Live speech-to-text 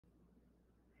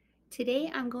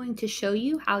Today, I'm going to show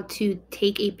you how to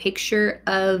take a picture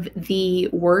of the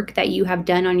work that you have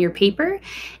done on your paper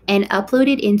and upload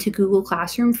it into Google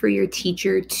Classroom for your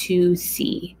teacher to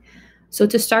see. So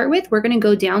to start with, we're going to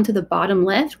go down to the bottom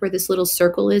left where this little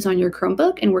circle is on your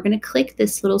Chromebook, and we're going to click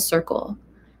this little circle.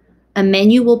 A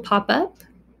menu will pop up,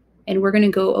 and we're going to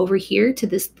go over here to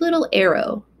this little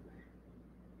arrow.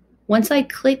 Once I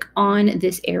click on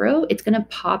this arrow, it's going to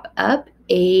pop up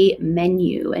a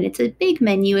menu, and it's a big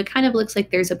menu. It kind of looks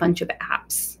like there's a bunch of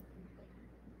apps.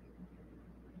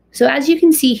 So as you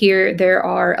can see here, there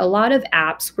are a lot of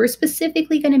apps. We're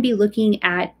specifically going to be looking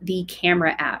at the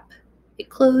camera app. It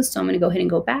closed, so I'm going to go ahead and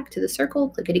go back to the circle,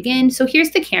 click it again. So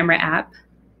here's the camera app.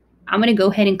 I'm going to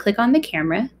go ahead and click on the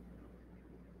camera.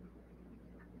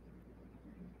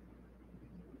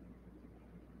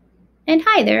 And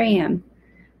hi, there I am.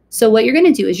 So what you're going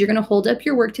to do is you're going to hold up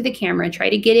your work to the camera, try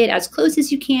to get it as close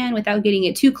as you can without getting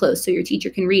it too close so your teacher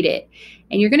can read it.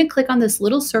 And you're going to click on this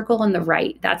little circle on the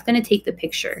right. That's going to take the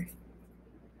picture.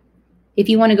 If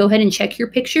you want to go ahead and check your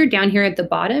picture down here at the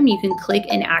bottom, you can click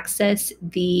and access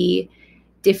the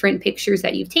different pictures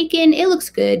that you've taken. It looks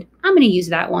good. I'm going to use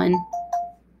that one.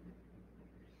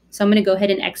 So I'm going to go ahead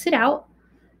and exit out.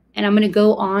 And I'm going to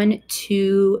go on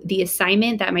to the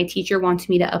assignment that my teacher wants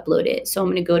me to upload it. So I'm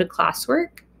going to go to classwork.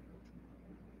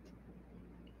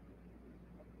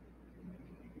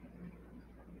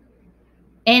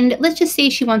 And let's just say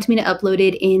she wants me to upload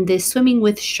it in this Swimming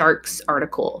with Sharks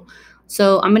article.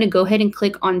 So I'm going to go ahead and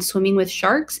click on Swimming with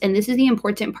Sharks. And this is the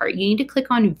important part. You need to click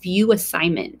on View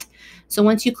Assignment. So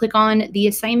once you click on the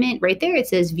assignment right there, it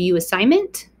says View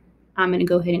Assignment. I'm going to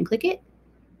go ahead and click it.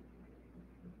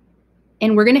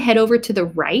 And we're going to head over to the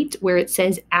right where it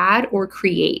says Add or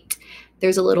Create.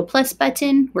 There's a little plus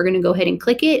button. We're going to go ahead and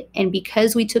click it. And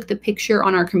because we took the picture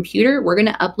on our computer, we're going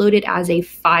to upload it as a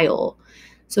file.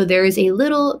 So there is a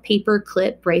little paper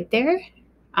clip right there.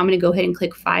 I'm going to go ahead and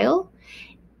click File.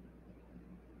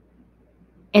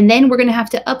 And then we're going to have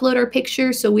to upload our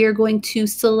picture. So we are going to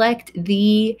select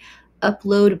the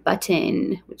Upload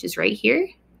button, which is right here.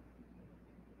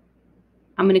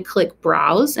 I'm going to click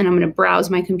Browse, and I'm going to browse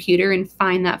my computer and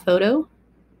find that photo.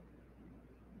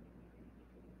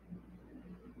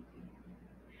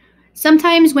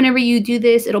 Sometimes whenever you do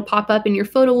this, it'll pop up and your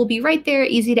photo will be right there,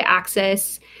 easy to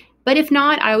access. But if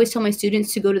not, I always tell my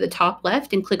students to go to the top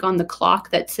left and click on the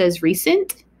clock that says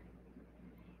Recent.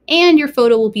 And your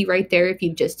photo will be right there if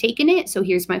you've just taken it. So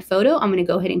here's my photo. I'm going to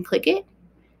go ahead and click it.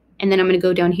 And then I'm going to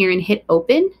go down here and hit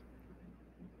Open.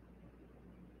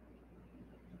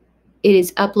 It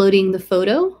is uploading the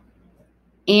photo.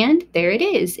 And there it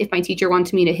is. If my teacher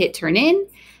wants me to hit Turn In,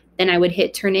 then I would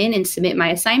hit Turn In and submit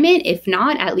my assignment. If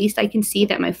not, at least I can see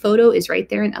that my photo is right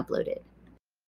there and uploaded.